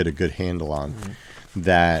really get a good handle on,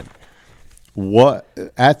 that what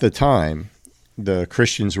at the time the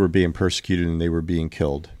Christians were being persecuted and they were being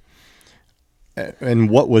killed, and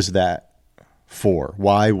what was that for?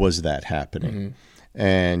 Why was that happening?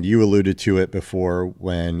 And you alluded to it before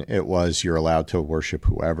when it was you're allowed to worship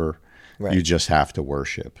whoever. Right. You just have to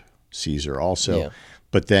worship Caesar also. Yeah.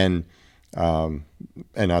 But then, and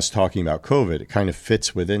us talking about COVID, it kind of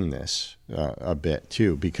fits within this a bit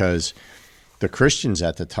too, because the Christians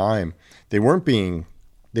at the time, they weren't being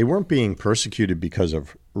persecuted because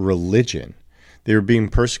of religion. They were being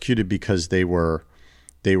persecuted because they were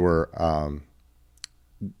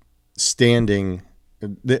standing.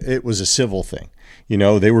 It was a civil thing, you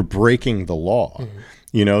know. They were breaking the law,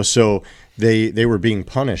 you know. So they were being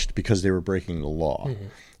punished because they were breaking the law.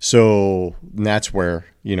 So that's where,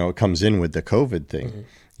 you know, it comes in with the COVID thing.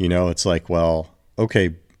 You know, it's like, well,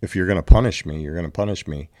 okay, if you're going to punish me, you're going to punish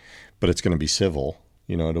me, but it's going to be civil.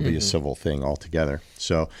 You know, it'll be a civil thing altogether.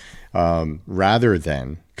 So rather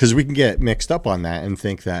than, because we can get mixed up on that and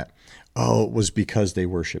think that, oh, it was because they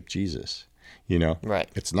worship Jesus. You know, Right.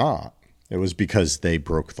 It's not. It was because they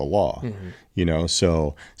broke the law, you know.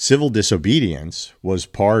 So civil disobedience was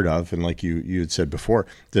part of, and like you had said before,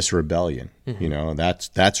 this rebellion. You know,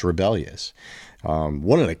 that's rebellious.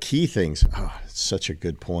 One of the key things, it's such a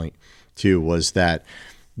good point too, was that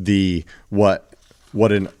what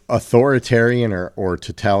an authoritarian or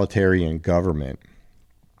totalitarian government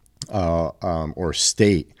or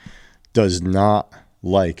state does not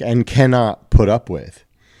like and cannot put up with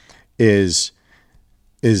is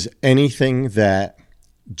anything that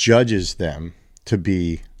judges them to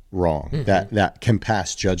be wrong, that can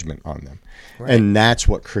pass judgment on them. Right. And that's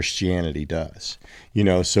what Christianity does. You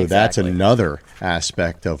know, so that's another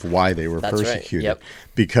aspect of why they were persecuted. Right. Yep.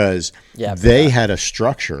 Because they had a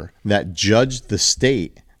structure that judged the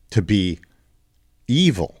state to be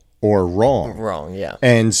evil or wrong. Wrong, yeah.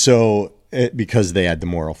 And so because they had the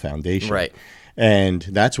moral foundation. Right. And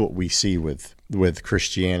that's what we see with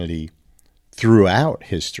Christianity throughout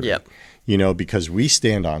history. Yep. Because we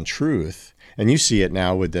stand on truth, and you see it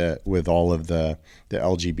now with all of the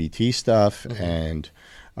LGBT stuff and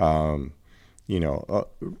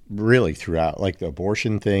really throughout, like the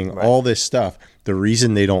abortion thing, all this stuff. The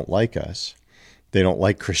reason they don't like us, they don't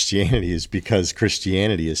like Christianity, is because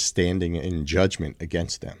Christianity is standing in judgment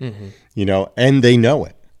against them, and they know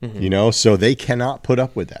it, so they cannot put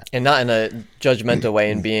up with that. And not in a judgmental way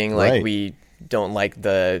and being like, Right. we don't like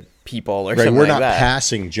the people or Right. something We're like not that.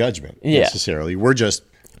 passing judgment Yeah. necessarily. We're just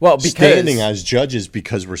Because standing as judges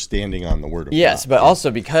because we're standing on the word of yes, God. but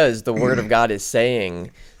also because the word of God is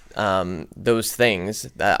saying those things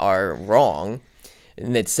that are wrong.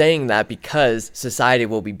 And it's saying that because society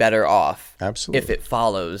will be better off Absolutely. if it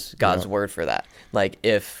follows God's word for that. Like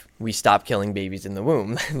if we stop killing babies in the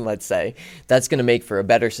womb, let's say, that's going to make for a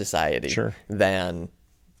better society Sure. than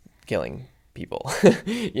killing people,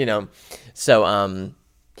 So,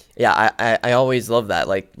 yeah, I always love that.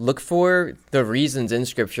 Like, look for the reasons in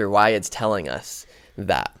Scripture why it's telling us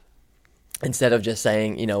that, instead of just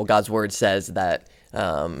saying, God's word says that,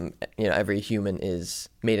 every human is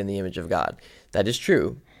made in the image of God. That is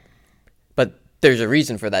true, but there's a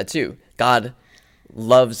reason for that too. God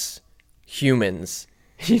loves humans,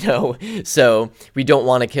 so we don't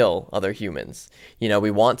want to kill other humans.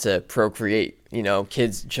 We want to procreate.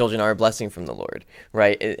 Children are a blessing from the Lord,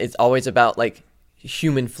 right? It's always about like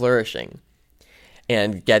human flourishing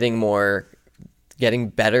and getting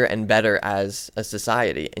better and better as a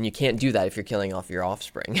society. And you can't do that if you're killing off your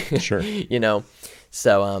offspring. Sure.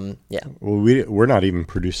 So, yeah. Well, we're not even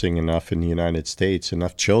producing enough in the United States,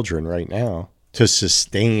 enough children right now to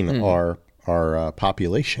sustain our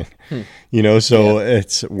population. So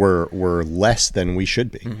it's we're less than we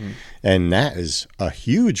should be, and that is a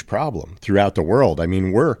huge problem throughout the world. I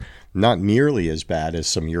mean, we're not nearly as bad as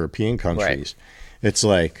some European countries. Right. It's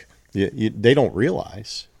like they don't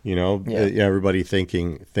realize, everybody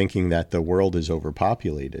thinking that the world is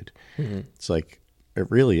overpopulated. It's like it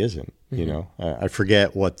really isn't. I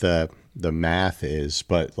forget what the math is,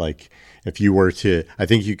 but like if you were to, I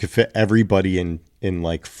think you could fit everybody in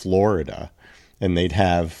like Florida, and they'd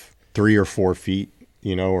have 3 or 4 feet,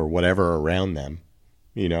 or whatever around them.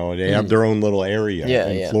 They have their own little area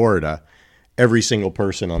in Florida. Every single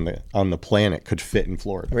person on the planet could fit in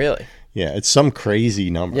Florida. Really? Yeah, it's some crazy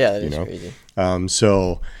number. Yeah, it's crazy.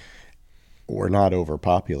 So we're not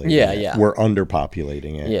overpopulating it. We're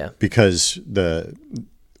underpopulating it. Yeah. Because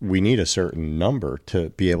we need a certain number to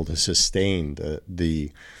be able to sustain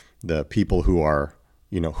the people who are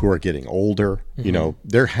getting older.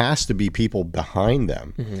 There has to be people behind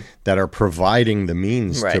them that are providing the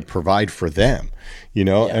means to provide for them.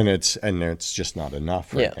 And it's just not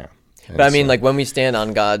enough right now. And but I mean, like when we stand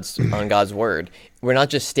on God's word, we're not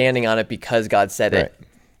just standing on it because God said it.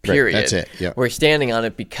 Period. Right. That's it. Yeah. We're standing on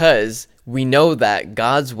it because we know that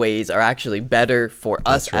God's ways are actually better for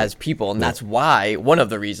us as people, and that's why one of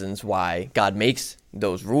the reasons why God makes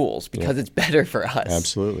those rules, because it's better for us.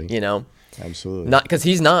 Absolutely. Absolutely. Not because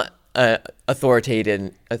He's not an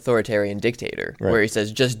authoritarian dictator where He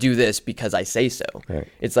says just do this because I say so. Right.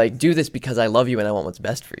 It's like do this because I love you and I want what's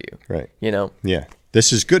best for you. Right. Yeah.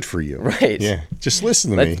 This is good for you. Right. Yeah. Just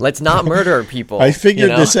listen to me. Let's not murder people. I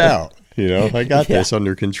figured this out. I got this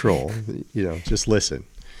under control. Just listen.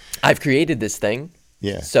 I've created this thing.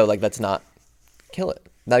 Yeah. So let's not kill it.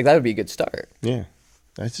 Like that would be a good start. Yeah.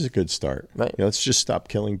 That's a good start. Right. Let's just stop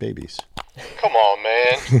killing babies. Come on,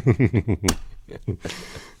 man.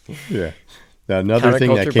 Yeah. Now, another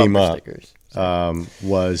thing that Counterculture came bumper up stickers.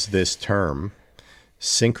 was this term,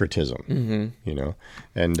 syncretism.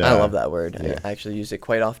 And I love that word. I actually use it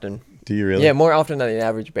quite often. Do you really? Yeah, more often than the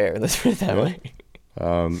average bear. Let's put it that way.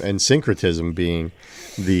 And syncretism being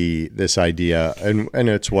this idea, and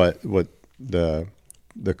it's what the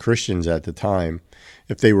Christians at the time,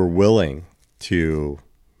 if they were willing to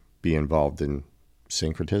be involved in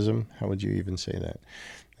syncretism, how would you even say that?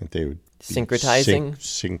 That they would be Syncretizing?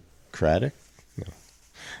 Syncretic? No.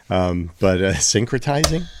 But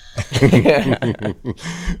syncretizing?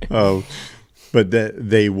 But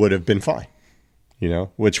they would have been fine.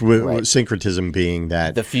 Which syncretism being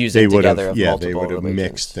that The fusing they would together have, of they multiple would have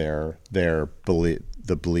religions. mixed their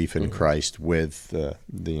belief in Christ with the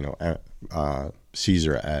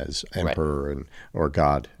Caesar as emperor or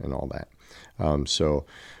God and all that.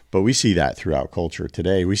 But we see that throughout culture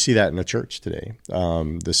today. We see that in the church today.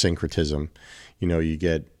 The syncretism, you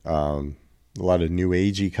get a lot of new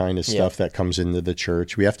agey kind of stuff that comes into the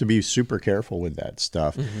church. We have to be super careful with that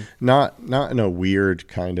stuff. Not in a weird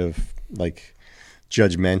kind of like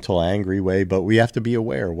judgmental, angry way, but we have to be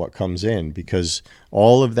aware of what comes in, because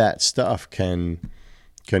all of that stuff can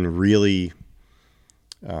really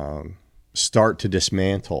start to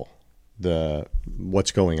dismantle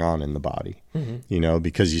what's going on in the body,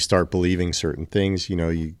 because you start believing certain things,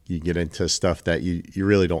 you get into stuff that you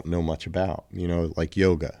really don't know much about, like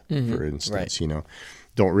yoga, for instance, Right.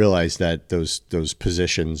 Don't realize that those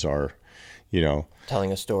positions are,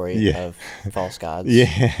 Telling a story Yeah. of false gods yeah,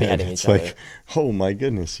 beheading it's each other. like, oh my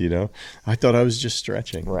goodness, I thought I was just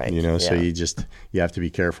stretching, Right, so yeah. you have to be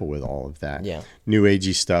careful with all of that. Yeah. New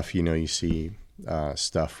agey stuff, you see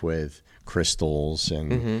stuff with crystals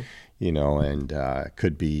and, and it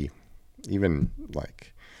could be even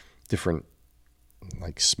like different,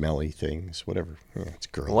 like smelly things, whatever. Yeah, it's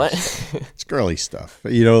girly. What? It's girly stuff.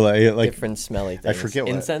 But, like Different smelly things. I forget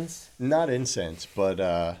what. Incense? Not incense,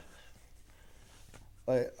 but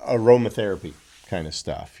like aromatherapy kind of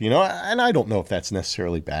stuff, and I don't know if that's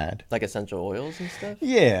necessarily bad. Like essential oils and stuff?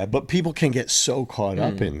 Yeah, but people can get so caught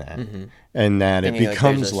up in that, and that Thinking it like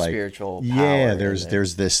becomes there's a like spiritual power yeah, in there's there.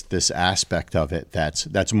 this aspect of it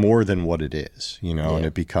that's more than what it is, and Yeah.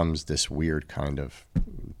 it becomes this weird kind of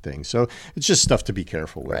thing. So it's just stuff to be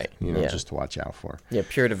careful with, Right, yeah. just to watch out for. Yeah,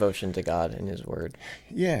 pure devotion to God and His Word.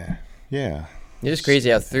 Yeah, yeah, It's just crazy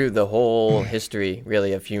how through the whole history,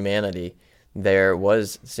 really, of humanity, there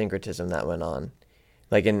was syncretism that went on.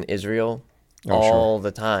 Like in Israel, all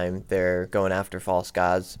the time, they're going after false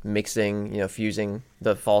gods, mixing, fusing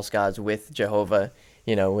the false gods with Jehovah,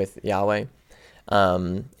 with Yahweh.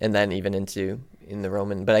 And then even in the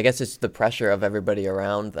Roman. But I guess it's the pressure of everybody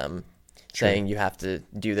around them saying you have to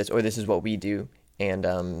do this, or this is what we do. And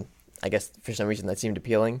I guess for some reason that seemed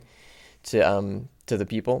appealing to the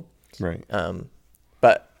people. right.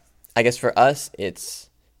 But I guess for us,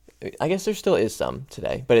 I guess there still is some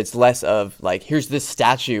today, but it's less of like, here's this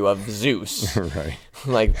statue of Zeus. Right.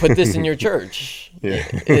 Like, put this in your church. Yeah.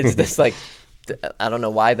 It's this like, I don't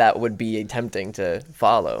know why that would be tempting to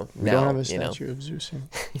follow. We now, don't have a statue of Zeus here.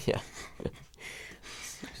 Yeah.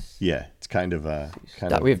 Yeah, it's kind of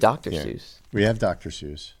We have Dr. yeah. Seuss We have Dr.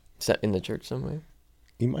 Seuss. set in the church somewhere.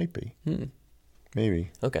 He might be.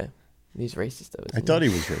 Maybe. Okay. He's racist, though. I thought he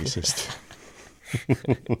was racist.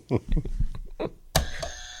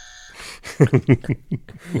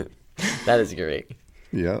 That is great.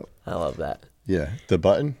 Yeah. I love that. Yeah. The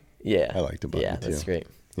button? Yeah. I like the button, Yeah, that's too. great.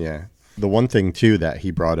 Yeah. The one thing, too, that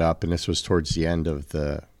he brought up, and this was towards the end of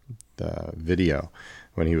the video,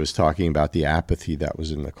 when he was talking about the apathy that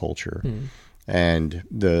was in the culture. And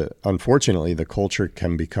unfortunately, the culture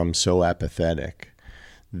can become so apathetic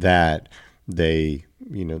that they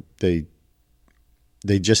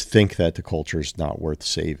just think that the culture is not worth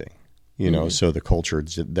saving. So the culture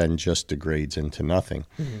then just degrades into nothing,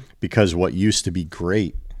 because what used to be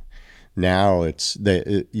great, now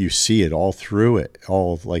you see it all through it,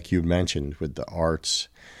 all like you mentioned with the arts,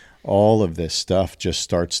 all of this stuff just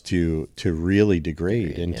starts to really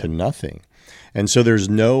degrade into nothing. And so there's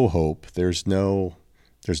no hope. There's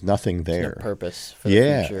nothing there. No purpose for the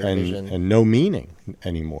future and vision. and no meaning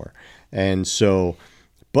anymore. And so,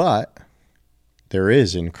 but there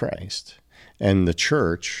is in Christ. And the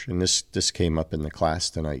church, and this came up in the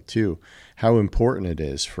class tonight too, how important it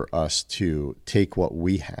is for us to take what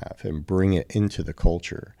we have and bring it into the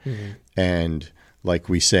culture. And like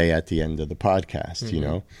we say at the end of the podcast,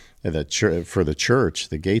 for the church,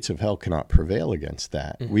 the gates of hell cannot prevail against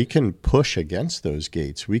that. We can push against those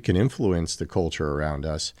gates. We can influence the culture around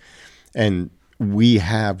us. And we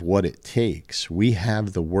have what it takes. We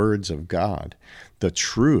have the words of God, the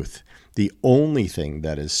truth, the only thing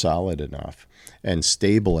that is solid enough and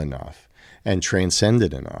stable enough and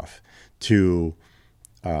transcendent enough to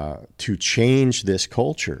change this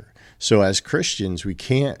culture. So as Christians, we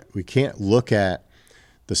can't look at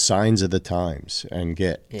the signs of the times and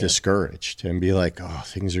get discouraged and be like, oh,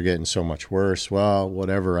 things are getting so much worse. Well,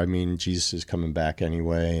 whatever. I mean, Jesus is coming back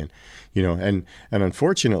anyway. And, and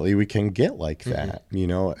unfortunately we can get like that,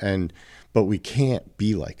 but we can't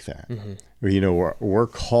be like that. We're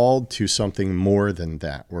called to something more than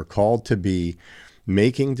that. We're called to be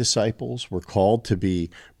making disciples. We're called to be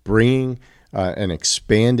bringing and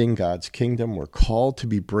expanding God's kingdom. We're called to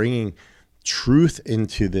be bringing truth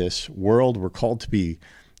into this world. We're called to be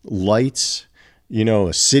lights,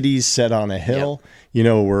 cities set on a hill.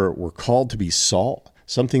 We're called to be salt,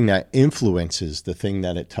 something that influences the thing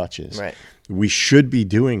that it touches. Right. We should be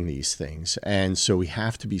doing these things. And so we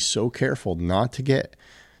have to be so careful not to get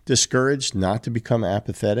discouraged, not to become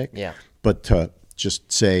apathetic, but to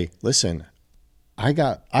just say, listen, I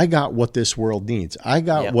got what this world needs. I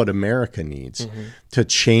got what America needs to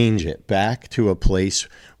change it back to a place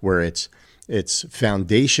where it's its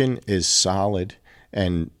foundation is solid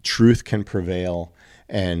and truth can prevail,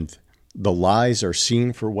 and the lies are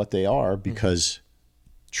seen for what they are because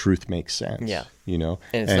truth makes sense. Yeah. You know,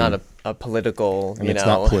 And it's not a political, and it's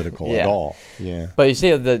not political at all. Yeah. But you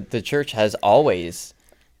see, the church has always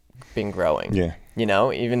been growing. Yeah. You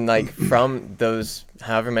know, even like from those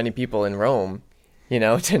however many people in Rome, you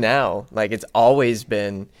know, to now, like it's always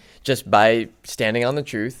been just by standing on the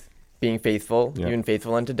truth, being faithful, Yeah. even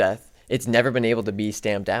faithful unto death. It's never been able to be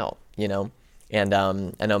stamped out, you know. And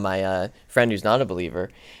I know my friend who's not a believer,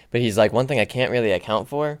 but he's like, one thing I can't really account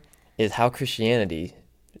for is how Christianity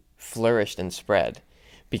flourished and spread,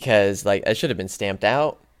 because like it should have been stamped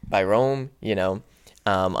out by Rome, you know,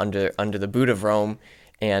 under the boot of Rome,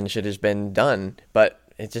 and should have been done, but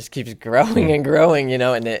it just keeps growing and growing, you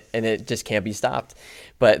know, and it just can't be stopped.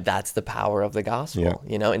 But that's the power of the gospel, Yeah.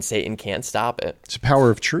 you know, and Satan can't stop it. It's the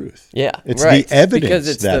power of truth. Yeah, It's right. the evidence Because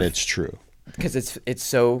it's that the- it's true. Because it's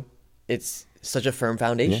such a firm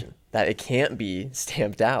foundation that it can't be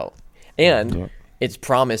stamped out, and it's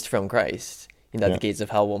promised from Christ, you know, Yeah. the gates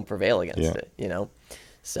of hell won't prevail against Yeah. it, you know.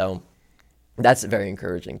 So that's very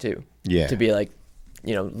encouraging too. Yeah. To be like,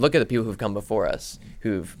 you know, look at the people who've come before us,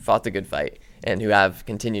 who've fought the good fight, and who have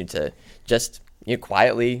continued to just, you know,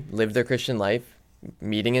 quietly live their Christian life,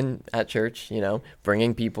 meeting at church, you know,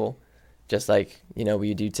 bringing people, just like, you know,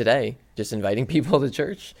 we do today, just inviting people to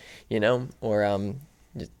church, you know, or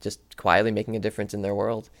just quietly making a difference in their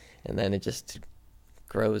world, and then it just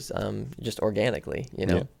grows just organically, you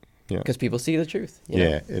know, Yeah. because people see the truth. You know?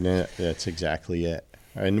 Yeah, and that's exactly it.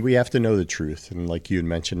 And we have to know the truth. And like you had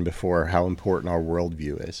mentioned before, how important our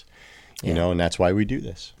worldview is, you know, and that's why we do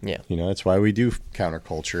this. Yeah. You know, that's why we do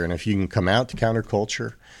counterculture. And if you can come out to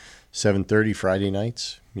counterculture 7:30 Friday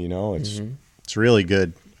nights, you know, it's really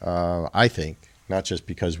good. I think, not just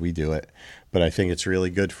because we do it, but I think it's really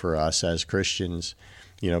good for us as Christians,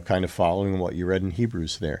 you know, kind of following what you read in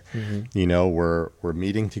Hebrews there. You know, we're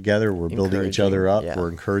meeting together, we're building each other up, Encouraging, yeah.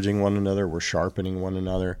 we're encouraging one another, we're sharpening one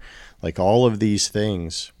another. Like all of these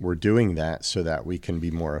things, we're doing that so that we can be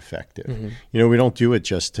more effective. You know, we don't do it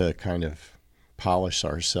just to kind of polish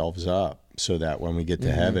ourselves up so that when we get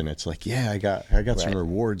to heaven, it's like, yeah, I got some Right.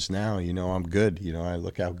 rewards now. You know, I'm good. You know, I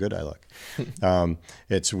look how good I look.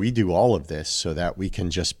 We do all of this so that we can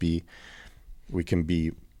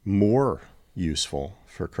be more useful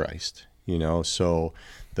for Christ. You know, so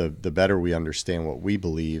the better we understand what we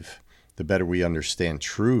believe, the better we understand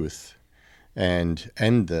truth. And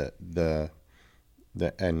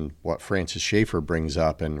what Francis Schaeffer brings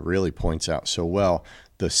up and really points out so well,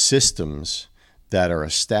 the systems that are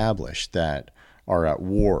established that are at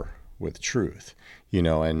war with truth, you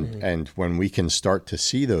know, and when we can start to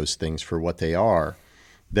see those things for what they are,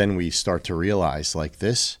 then we start to realize like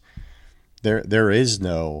this, there is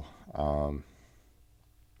no,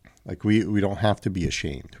 like we don't have to be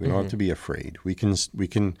ashamed. We don't have to be afraid. We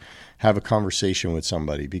can have a conversation with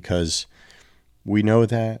somebody because we know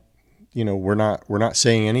that, you know, we're not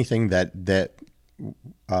saying anything that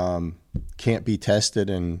can't be tested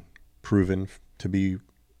and proven to be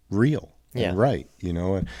real and right, you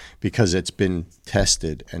know, because it's been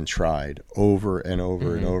tested and tried over and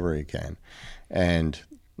over and over again. And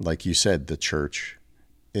like you said, the church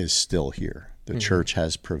is still here. The church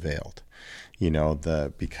has prevailed, you know,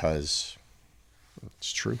 because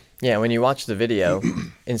it's true. Yeah, when you watch the video,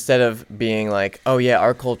 instead of being like, oh yeah,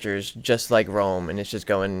 our culture's just like Rome and it's just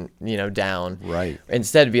going, you know, down. Right.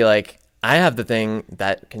 Instead be like, I have the thing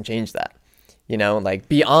that can change that. You know, like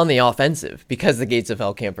be on the offensive because the gates of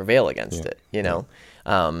hell can't prevail against it, you know.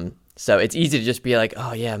 So it's easy to just be like,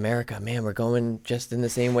 oh yeah, America, man, we're going just in the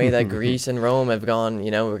same way that Greece and Rome have gone, you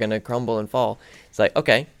know, we're going to crumble and fall. It's like,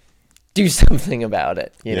 okay, do something about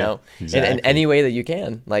it, you know, in any way that you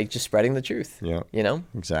can, like just spreading the truth, Yeah. you know.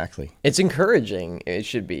 Exactly. It's encouraging, it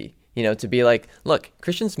should be, you know, to be like, look,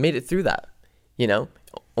 Christians made it through that, you know,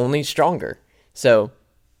 only stronger. So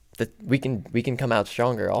that we can come out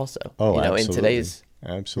stronger also, Oh, you know, absolutely.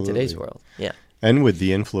 in today's world. Yeah. And with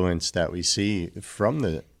the influence that we see from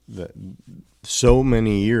the so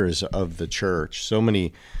many years of the church, so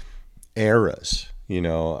many eras, you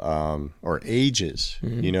know, or ages,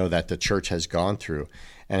 you know, that the church has gone through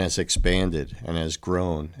and has expanded and has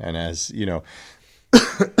grown and has, you know,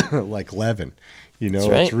 like leaven, you know,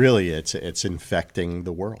 That's right. it's really, it's infecting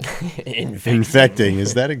the world. Infecting. Infecting.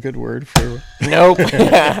 Is that a good word for? Nope.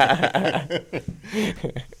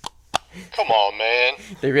 Come on, man.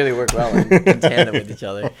 They really work well in tandem with each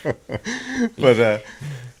other. But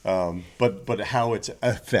how it's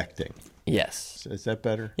affecting. Yes. Is that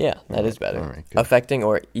better? Yeah, that is better. All right, good. Affecting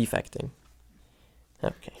or effecting.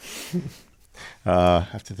 Okay. I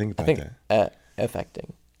have to think about I think that.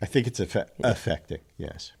 affecting. I think it's affecting.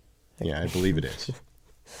 Yes. Yeah, I believe it is.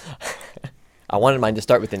 I wanted mine to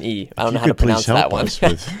start with an E. I don't You know how to could please pronounce that help one. us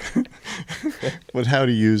with how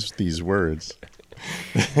to use these words.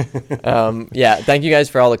 Yeah, thank you guys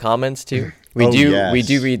for all the comments too. We Oh, do yes.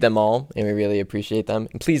 read them all, and we really appreciate them.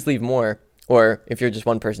 And please leave more, or if you're just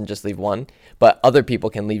one person, just leave one. But other people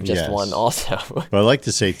can leave just Yes. one also. But I'd like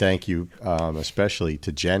to say thank you, especially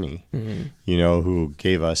to Jenny, who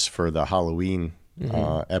gave us for the Halloween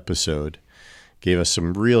episode, gave us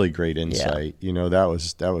some really great insight.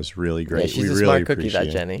 That was really great. she's we a really smart cookie, that appreciate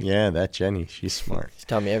it. Jenny. Yeah, that Jenny, she's smart. Just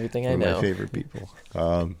tell me everything I One of know. my favorite people.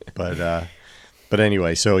 But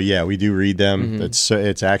anyway, so yeah, we do read them. It's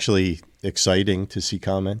actually exciting to see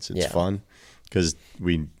comments. It's Yeah. fun because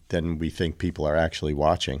we think people are actually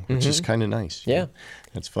watching, which is kind of nice. Yeah.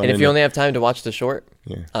 It's fun. And if you only have time to watch the short,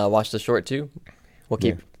 Yeah. watch the short too. We'll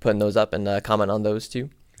keep putting those up and comment on those too.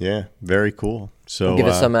 Yeah, very cool. So Give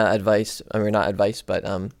us some advice. I mean, not advice, but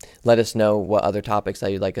let us know what other topics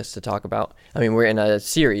that you'd like us to talk about. I mean, we're in a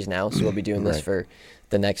series now, so we'll be doing this Right. for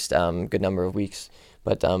the next good number of weeks.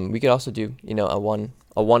 But we could also do, a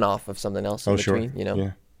one-off of something else in sure. between,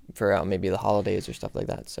 Yeah. for maybe the holidays or stuff like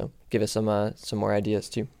that. So give us some more ideas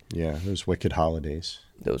too. Yeah, those wicked holidays.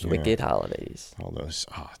 Those Yeah. wicked holidays. All those,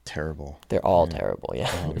 terrible. They're all terrible, yeah.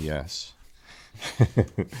 Oh, yes.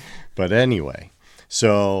 But anyway,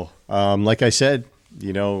 so like I said,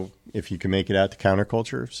 if you can make it out to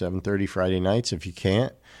Counterculture, 7:30 Friday nights. If you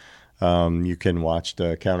can't, you can watch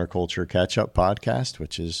the Counterculture Catch-Up podcast,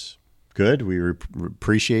 which is good. We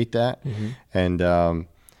appreciate that.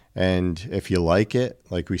 And if you like it,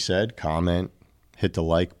 like we said, comment, hit the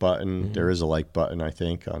like button. There is a like button, I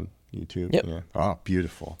think, on YouTube. Yep. Yeah. Oh,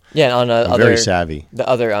 beautiful. Yeah, and on I'm other very savvy. the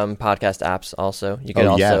other podcast apps also. You can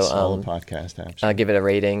Oh, also yes, all the podcast apps. give it a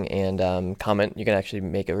rating and comment. You can actually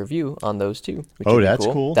make a review on those too. Which Oh, would be that's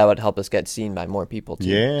cool. That would help us get seen by more people too.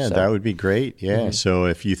 Yeah, So, that would be great. Yeah. So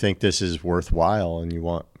if you think this is worthwhile and you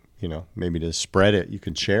want, maybe to spread it, you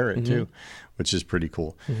can share it too, which is pretty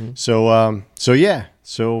cool. So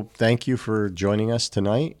thank you for joining us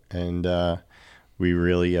tonight, and we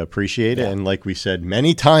really appreciate it. And like we said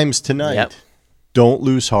many times tonight, don't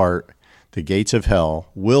lose heart. The gates of hell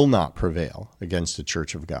will not prevail against the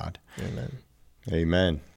church of God. Amen. Amen.